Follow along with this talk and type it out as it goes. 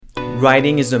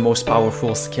Writing is the most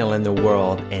powerful skill in the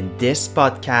world, and this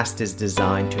podcast is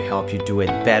designed to help you do it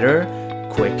better,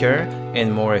 quicker,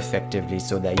 and more effectively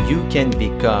so that you can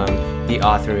become the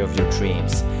author of your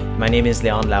dreams. My name is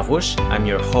Leon Larouche. I'm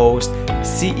your host,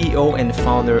 CEO, and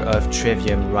founder of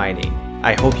Trivium Writing.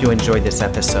 I hope you enjoyed this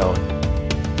episode.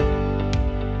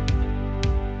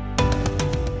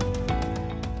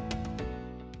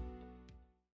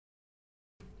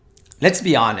 Let's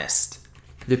be honest.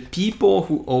 The people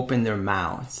who open their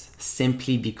mouths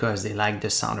simply because they like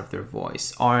the sound of their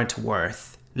voice aren't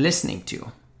worth listening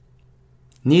to.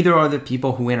 Neither are the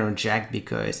people who interject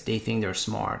because they think they're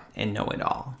smart and know it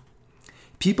all.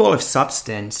 People of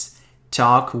substance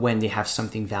talk when they have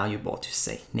something valuable to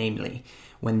say, namely,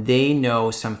 when they know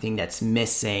something that's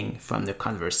missing from the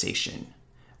conversation.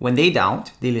 When they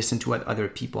don't, they listen to what other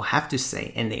people have to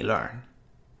say and they learn.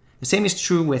 The same is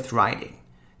true with writing.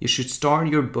 You should start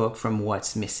your book from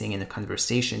what's missing in the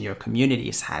conversation your community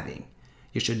is having.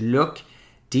 You should look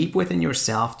deep within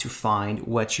yourself to find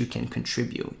what you can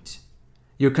contribute.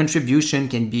 Your contribution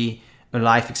can be a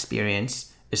life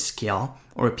experience, a skill,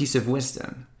 or a piece of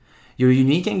wisdom. Your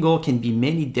unique angle can be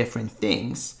many different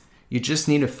things. You just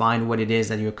need to find what it is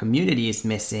that your community is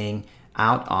missing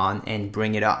out on and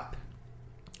bring it up.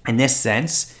 In this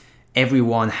sense,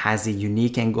 everyone has a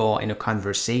unique angle in a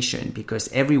conversation because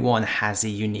everyone has a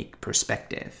unique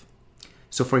perspective.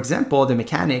 So for example, the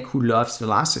mechanic who loves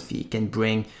philosophy can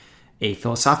bring a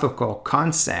philosophical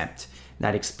concept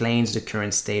that explains the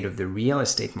current state of the real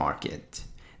estate market.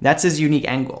 That's his unique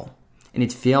angle, and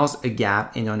it fills a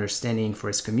gap in understanding for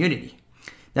his community.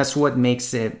 That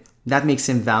makes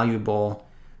him valuable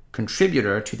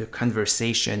contributor to the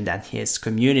conversation that his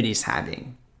community is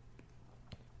having.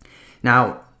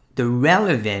 Now, the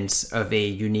relevance of a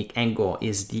unique angle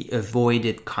is the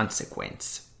avoided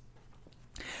consequence.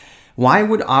 Why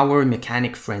would our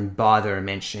mechanic friend bother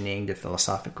mentioning the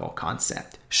philosophical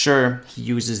concept? Sure, he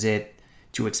uses it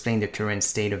to explain the current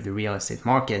state of the real estate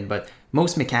market, but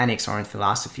most mechanics aren't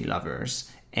philosophy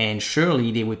lovers, and surely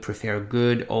they would prefer a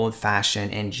good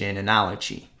old-fashioned engine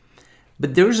analogy.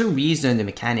 But there's a reason the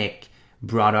mechanic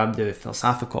brought up the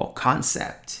philosophical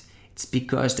concept. It's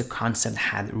because the concept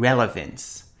had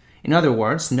relevance. In other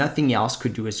words, nothing else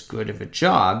could do as good of a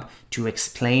job to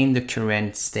explain the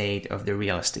current state of the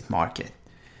real estate market.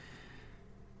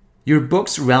 Your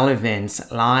book's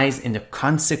relevance lies in the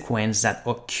consequence that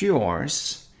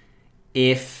occurs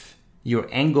if your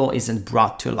angle isn't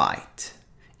brought to light.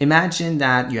 Imagine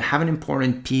that you have an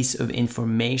important piece of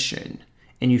information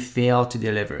and you fail to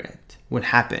deliver it. What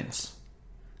happens?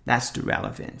 That's the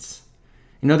relevance.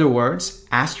 In other words,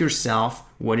 ask yourself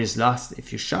what is lost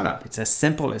if you shut up. It's as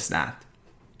simple as that.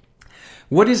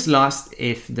 What is lost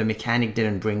if the mechanic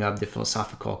didn't bring up the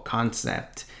philosophical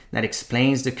concept that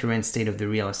explains the current state of the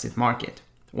real estate market?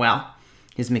 Well,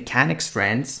 his mechanics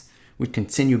friends would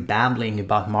continue babbling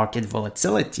about market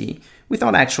volatility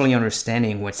without actually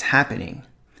understanding what's happening.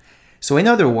 So in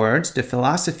other words, the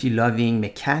philosophy-loving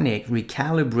mechanic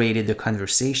recalibrated the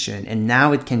conversation and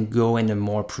now it can go in a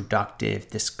more productive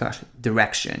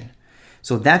direction.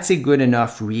 So that's a good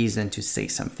enough reason to say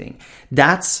something.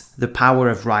 That's the power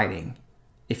of writing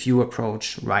if you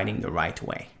approach writing the right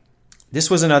way. This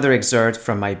was another excerpt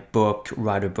from my book,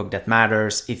 Write a Book That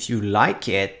Matters. If you like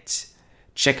it,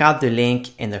 check out the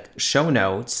link in the show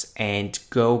notes and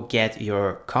go get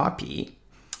your copy.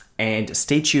 And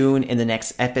stay tuned in the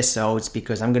next episodes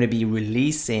because I'm going to be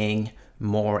releasing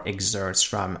more excerpts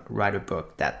from Write a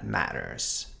Book That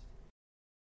Matters.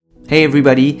 Hey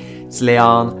everybody, it's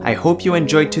Leon. I hope you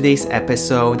enjoyed today's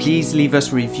episode. Please leave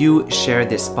us a review, share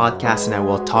this podcast, and I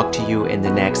will talk to you in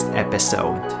the next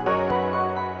episode.